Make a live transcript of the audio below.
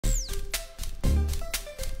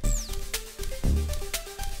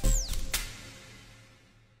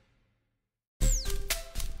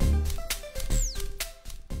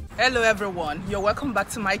Hello everyone, you're welcome back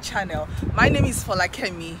to my channel. My name is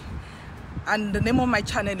Folakemi and the name of my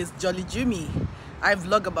channel is Jummy. I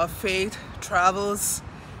vlog about faith, travels,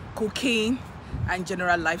 cooking and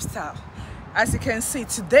general lifestyle. As you can see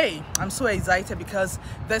today, I'm so excited because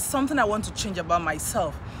there's something I want to change about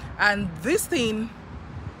myself, and this thing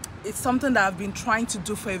is something that I've been trying to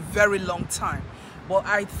do for a very long time, but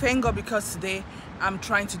I thank God because today I'm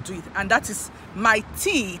trying to do it, and that is my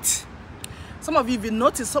teeth. Some of you, if you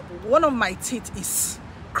notice, one of my teeth is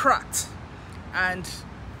cracked, and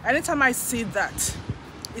anytime I see that,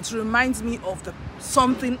 it reminds me of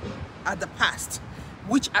something at the past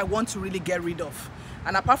which I want to really get rid of.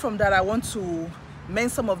 And apart from that, I want to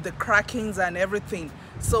mend some of the crackings and everything.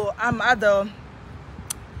 So I'm at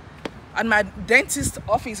my dentist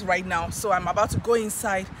office right now, so I'm about to go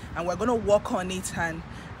inside and we're going to work on it, and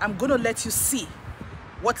I'm going to let you see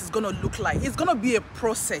what it's going to look like. It's going to be a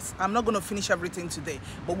process. I'm not going to finish everything today,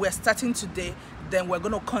 but we're starting today, then we're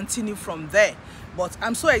going to continue from there. But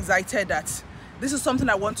I'm so excited that this is something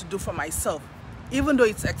I want to do for myself. Even though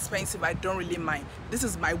it's expensive, I don't really mind. This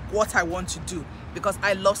is what I want to do because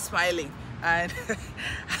I love smiling, and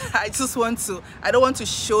I don't want to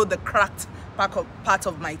show the cracked part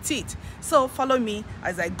of my teeth. So follow me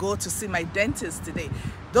as I go to see my dentist today.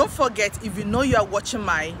 Don't forget, if you know you are watching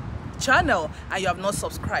my channel and you have not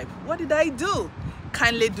subscribed, what did I do?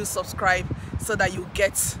 Kindly do subscribe so that you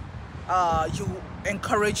get you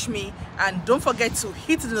encourage me, and don't forget to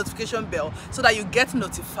hit the notification bell so that you get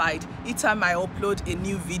notified each time I upload a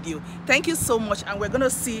new video. Thank you so much, and we're gonna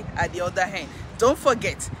see at the other hand. Don't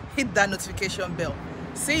forget, hit that notification bell.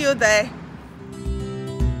 See you there.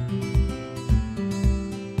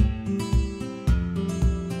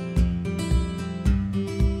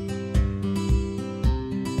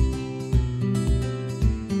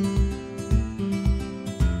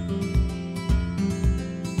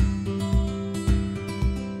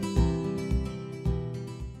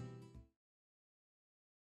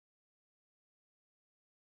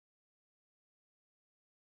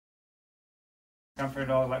 Comfort at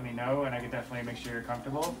all, let me know, and I can definitely make sure you're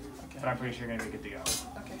comfortable. Okay. But I'm pretty sure you're gonna be good to go.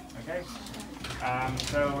 Okay. Okay.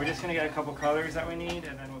 So we're just gonna get a couple colors that we need,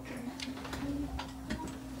 and then we'll.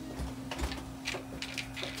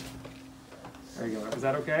 There you go. Is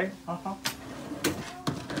that okay? Uh-huh.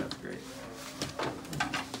 That's great.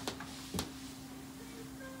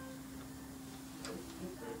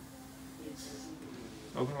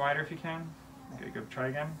 Open wider if you can. Okay, go. Try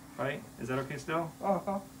again. Bite. Is that okay still?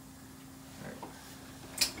 Uh-huh.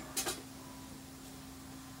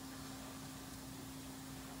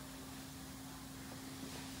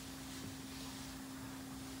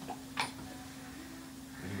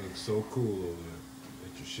 So cool over there.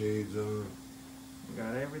 Got your shades on. You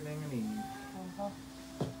got everything you need.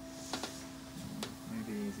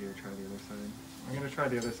 Maybe easier to try the other side. I'm going to try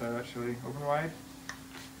the other side actually. Open wide.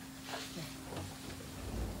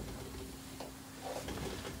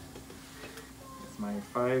 It's my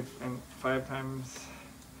five times.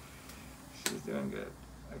 She's doing good.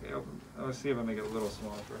 Okay, open. Let's see if I make it a little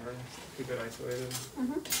smaller for her. Keep it isolated.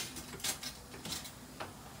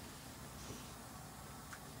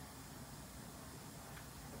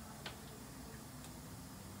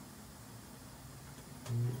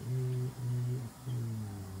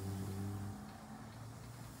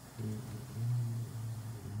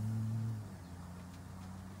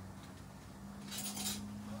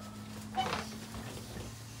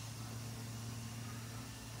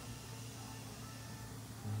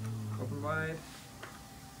 Open wide.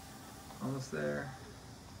 Almost there.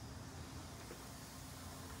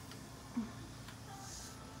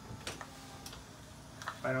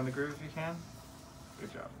 Bite on the groove if you can.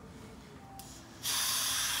 Good job.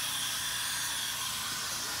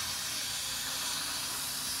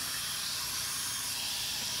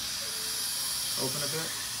 Open a bit.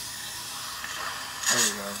 There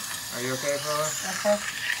you go. Are you okay, fella? Uh-huh.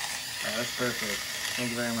 Right, that's perfect. Thank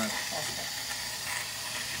you very much.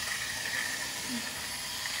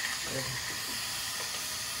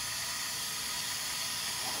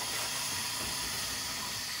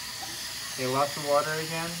 Okay, lots of water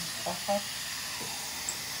again. Uh-huh.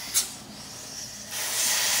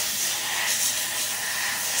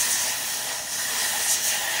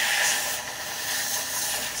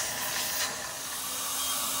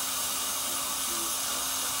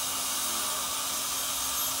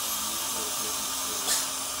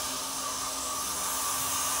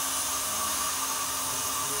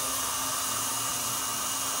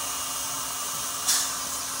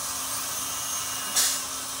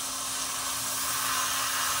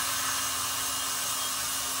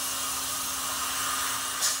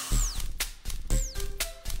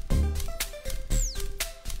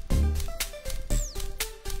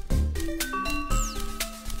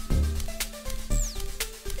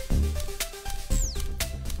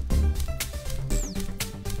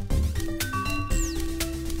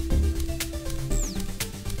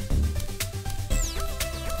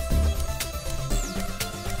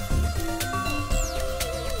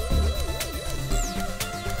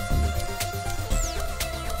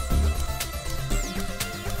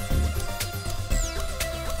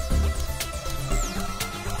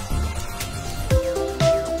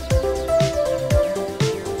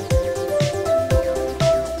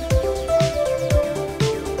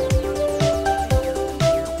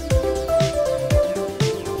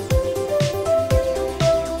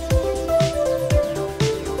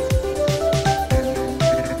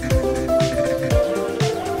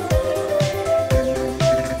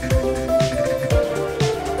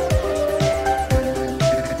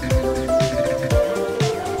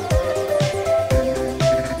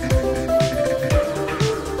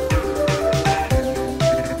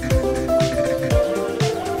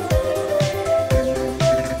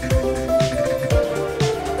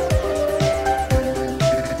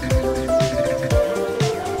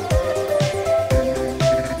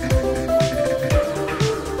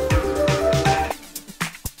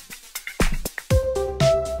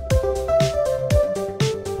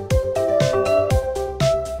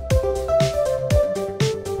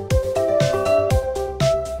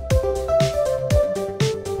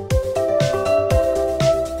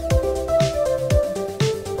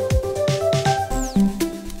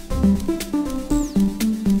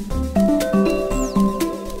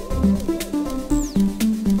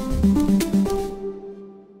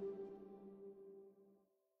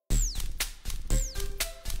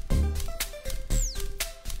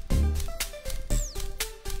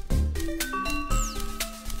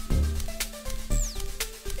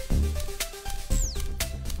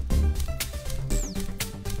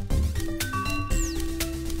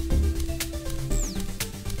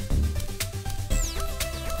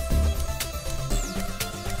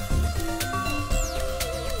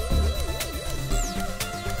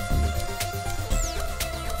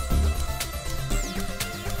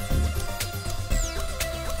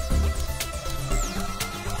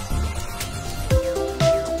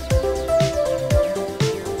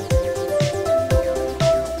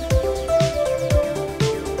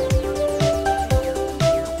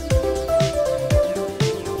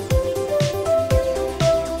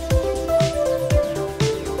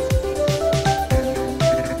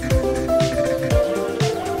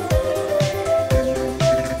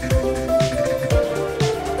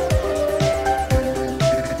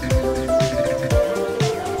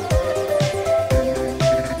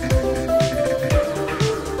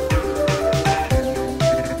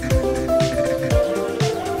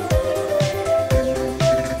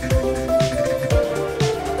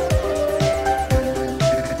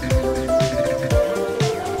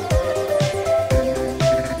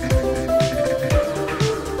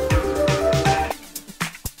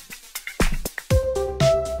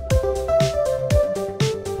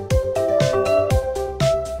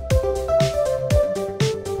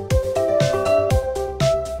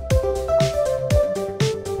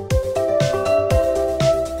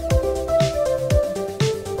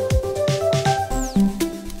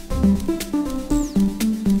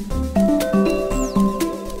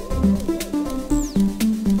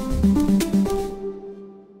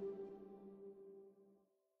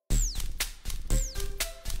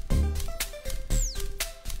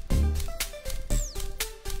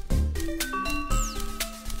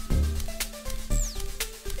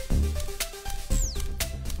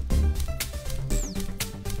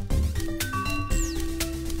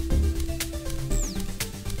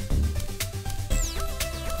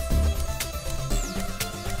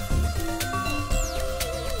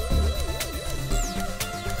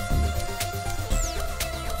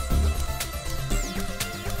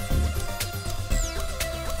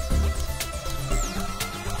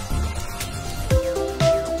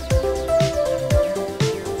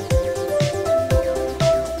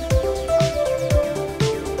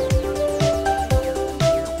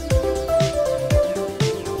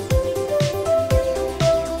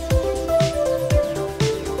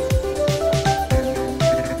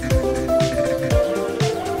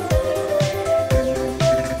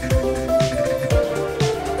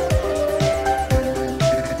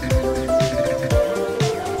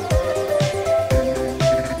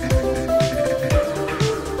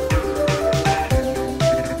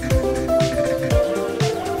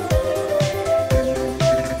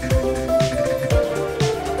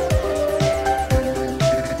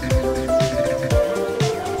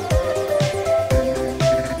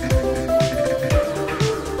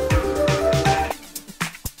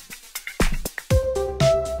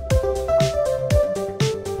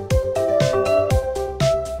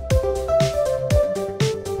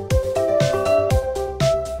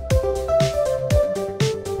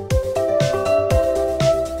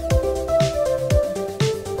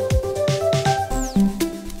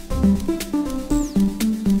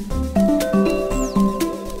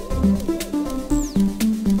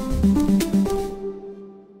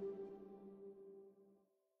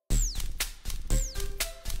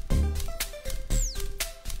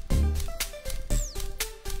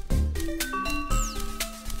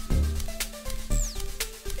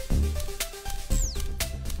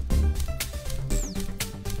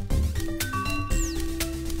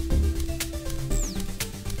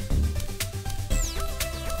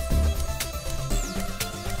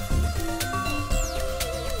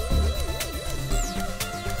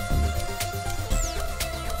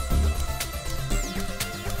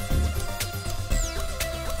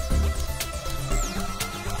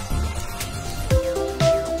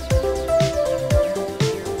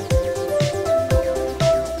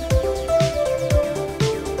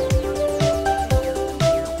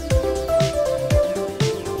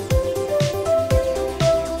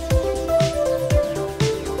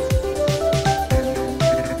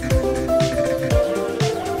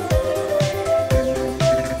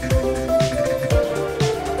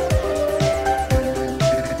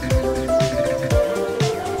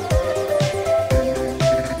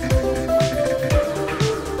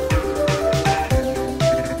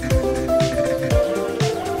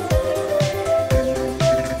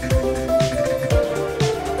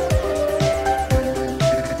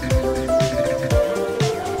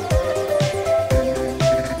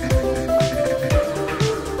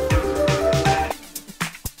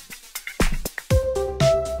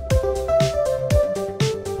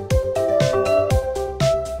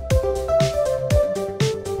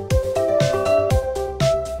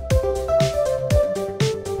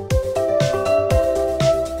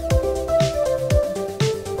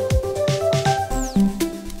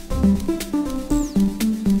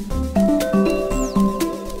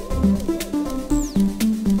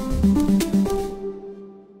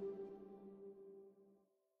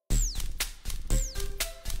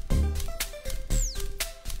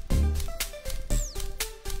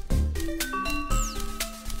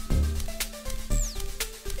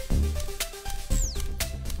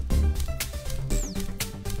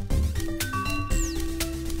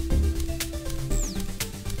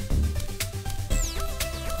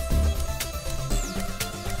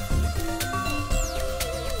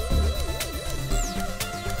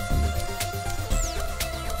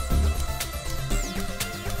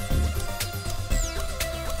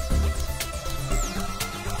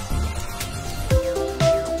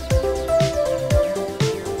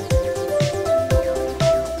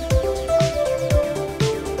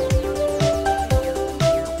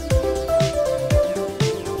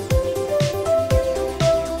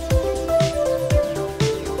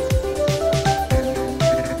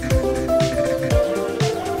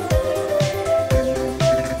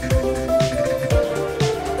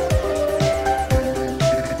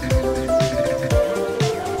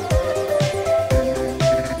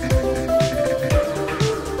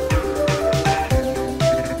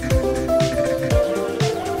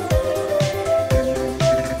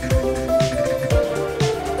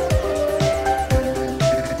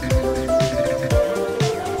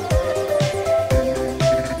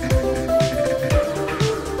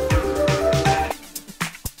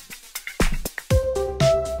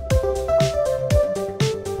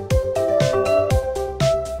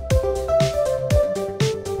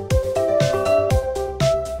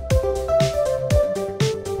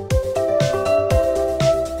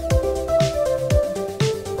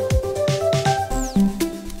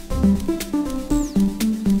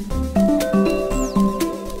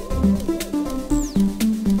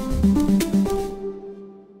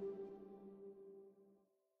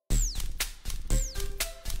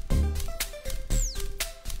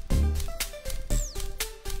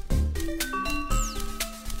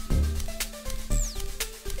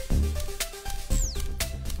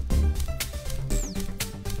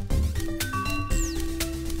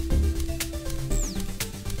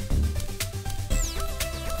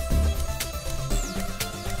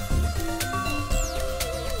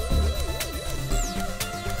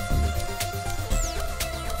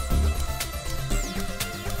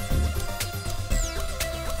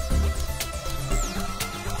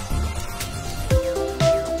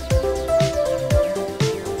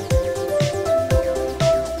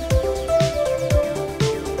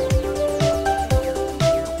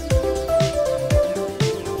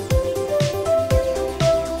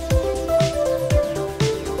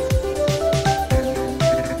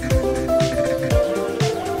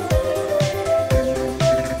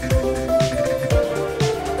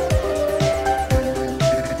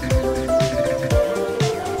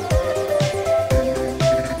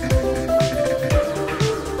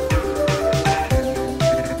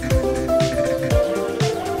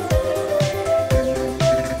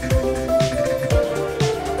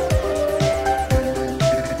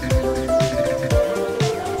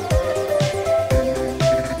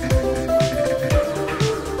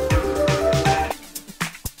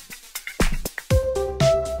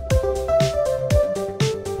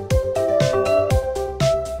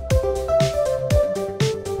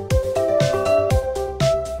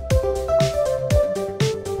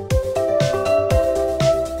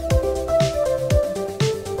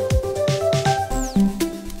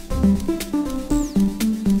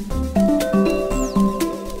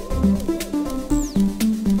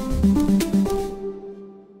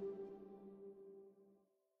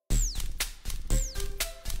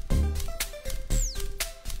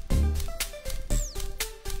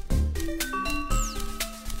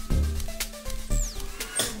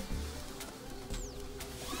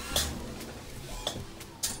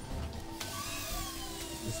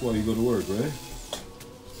 That's why you go to work, right?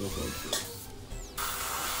 Stuff like that.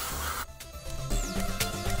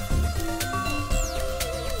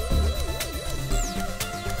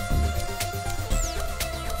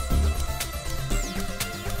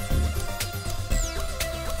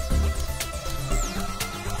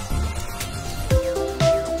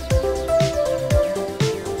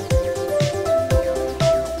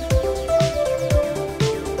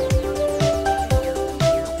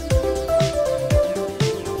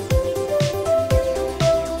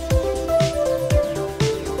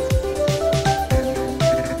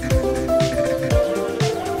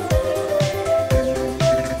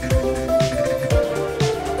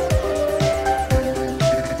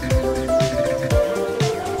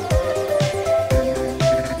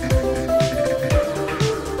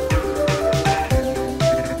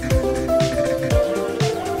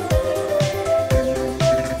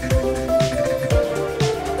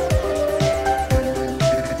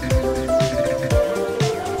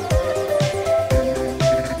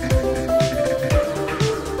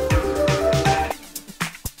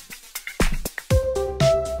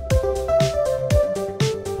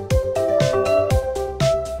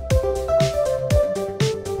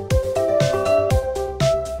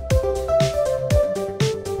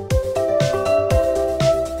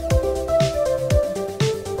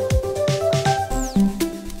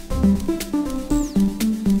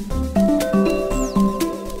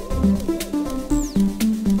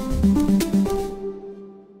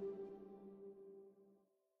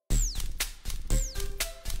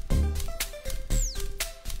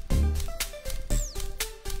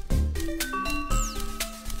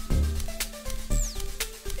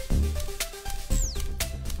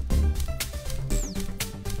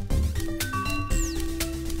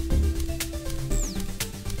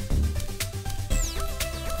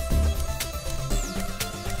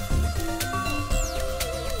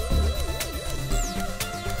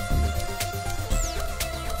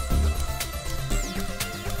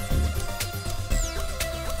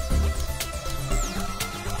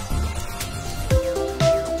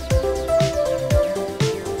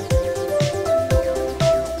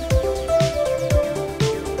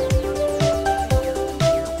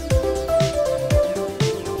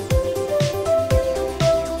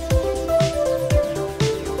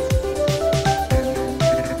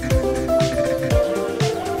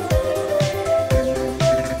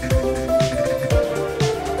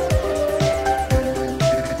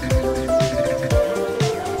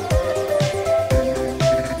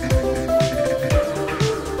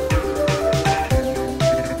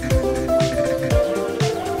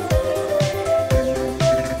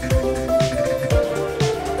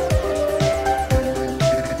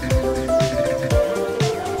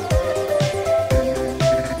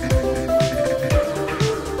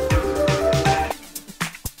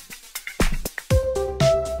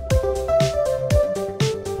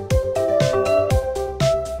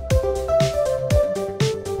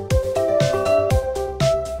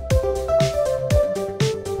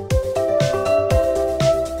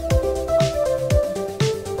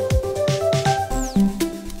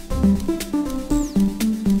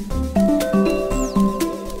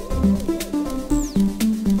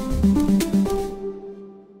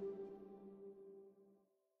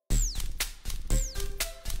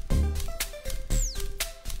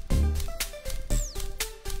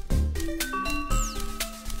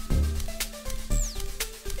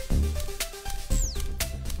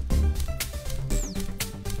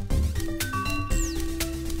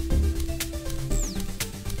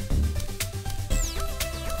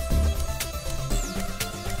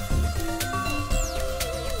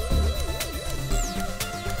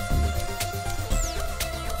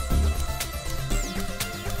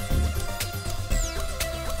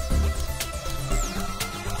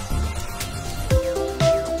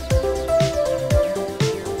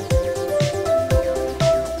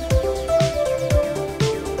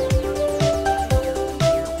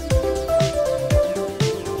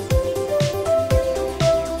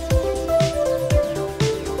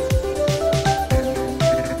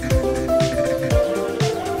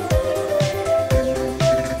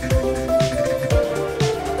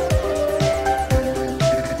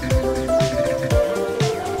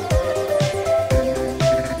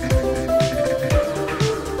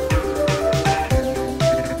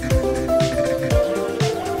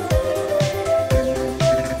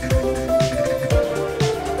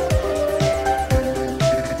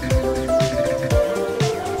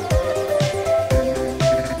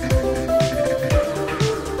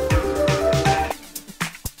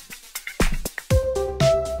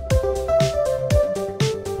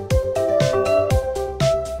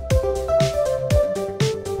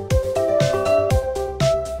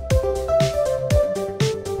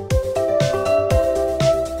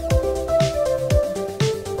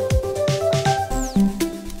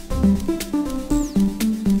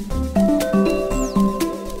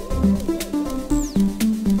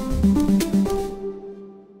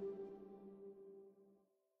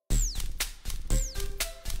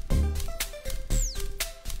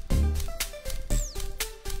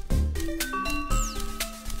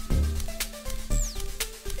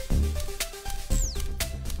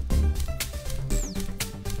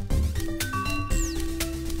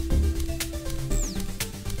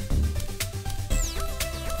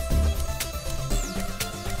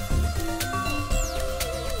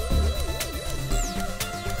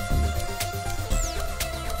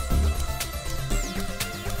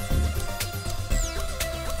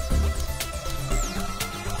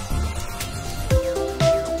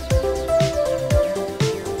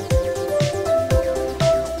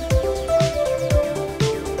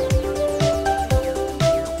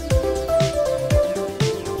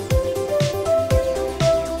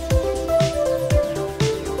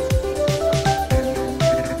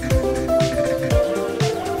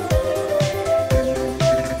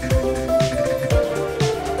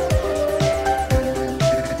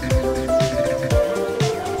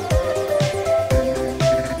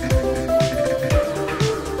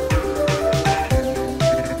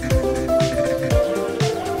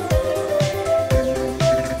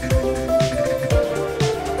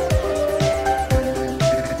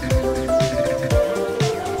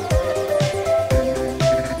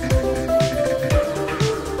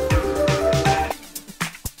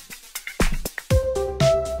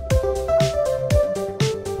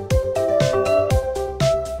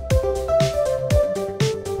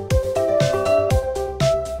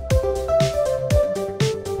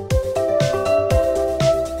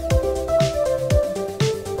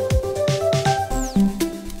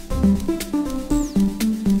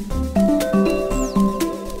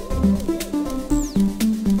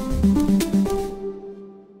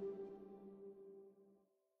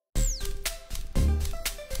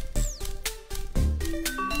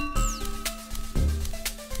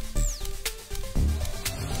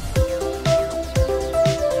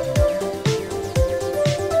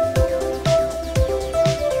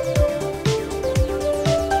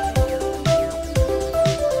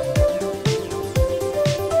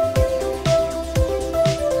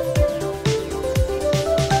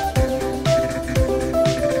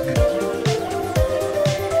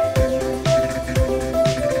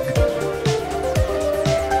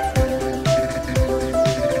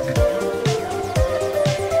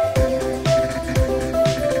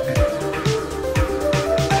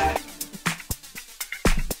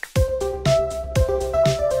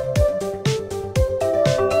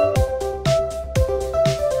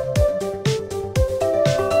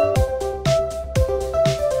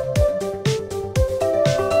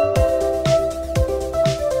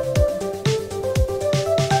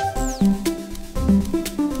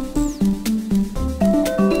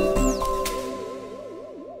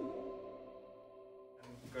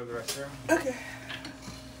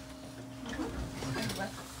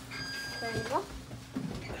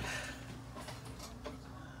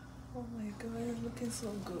 looking so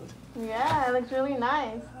good. Yeah, it looks really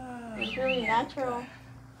nice. It's really natural.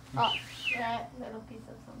 Oh, that little piece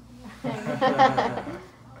of something.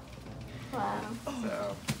 Wow.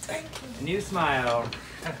 So, Thank you. a new smile.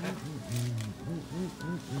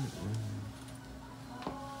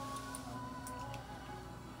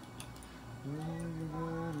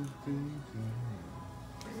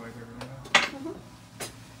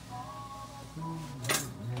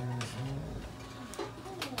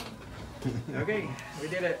 Okay, we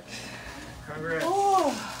did it. Congrats.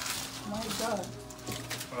 Oh my God.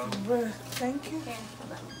 Well, Thank you. Okay,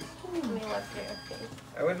 hold on. Let me wipe your face.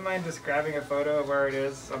 I wouldn't mind just grabbing a photo of where it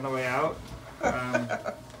is on the way out.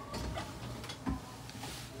 A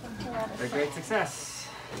great success.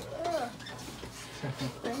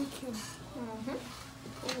 Thank you.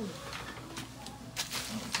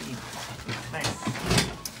 Nice.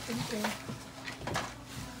 Thank you.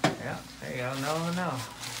 Yeah, there you go. No.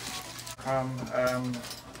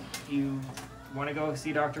 You want to go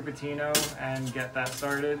see Dr. Patino and get that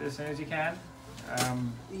started as soon as you can?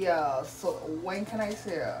 Yeah, so when can I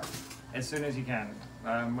see her? As soon as you can.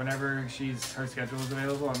 Whenever her schedule is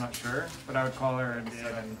available, I'm not sure, but I would call her and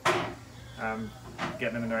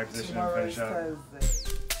get them in the right position and Tomorrow is finish up. Thursday.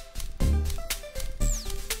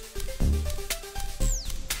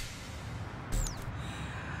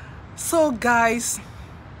 So guys,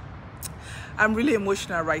 I'm really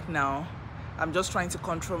emotional right now. I'm just trying to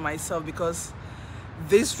control myself because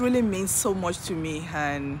this really means so much to me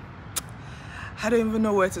and I don't even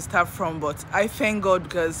know where to start from, but I thank God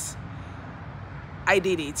because I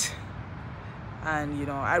did it. And you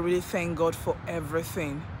know, I really thank God for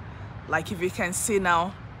everything. Like if you can see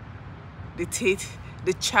now, the teeth,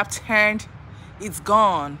 the chapped hand, it's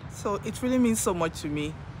gone. So it really means so much to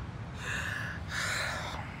me.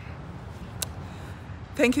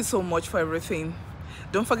 Thank you so much for everything.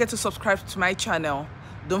 Don't forget to subscribe to my channel.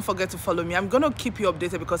 Don't forget to follow me. I'm gonna keep you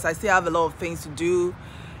updated because I still have a lot of things to do.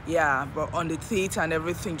 Yeah, but on the teeth and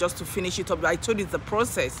everything, just to finish it up. I told you it's a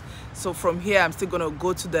process. So from here, I'm still gonna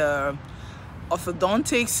go to the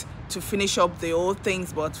orthodontics to finish up the old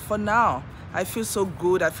things. But for now, I feel so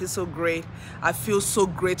good. I feel so great. I feel so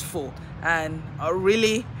grateful, and I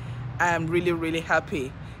am really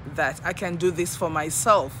happy that I can do this for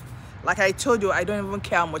myself. Like I told you, I don't even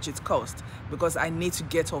care how much it costs because I need to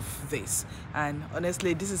get off this. And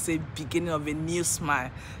honestly, this is a beginning of a new smile.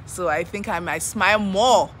 So I think I might smile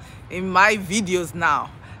more in my videos now.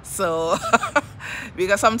 So,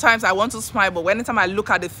 because sometimes I want to smile, but anytime I look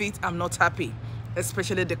at the feet, I'm not happy,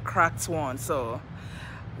 especially the cracked one. So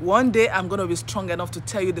one day I'm gonna be strong enough to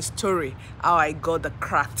tell you the story, how I got the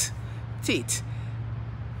cracked teeth,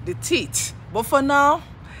 But for now,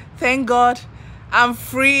 thank God, I'm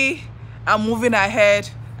free. I'm moving ahead,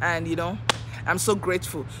 and you know, I'm so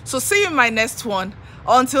grateful. So see you in my next one.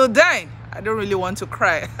 Until then, I don't really want to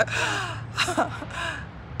cry.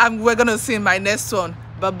 We're gonna see in my next one.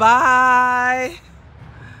 Bye bye.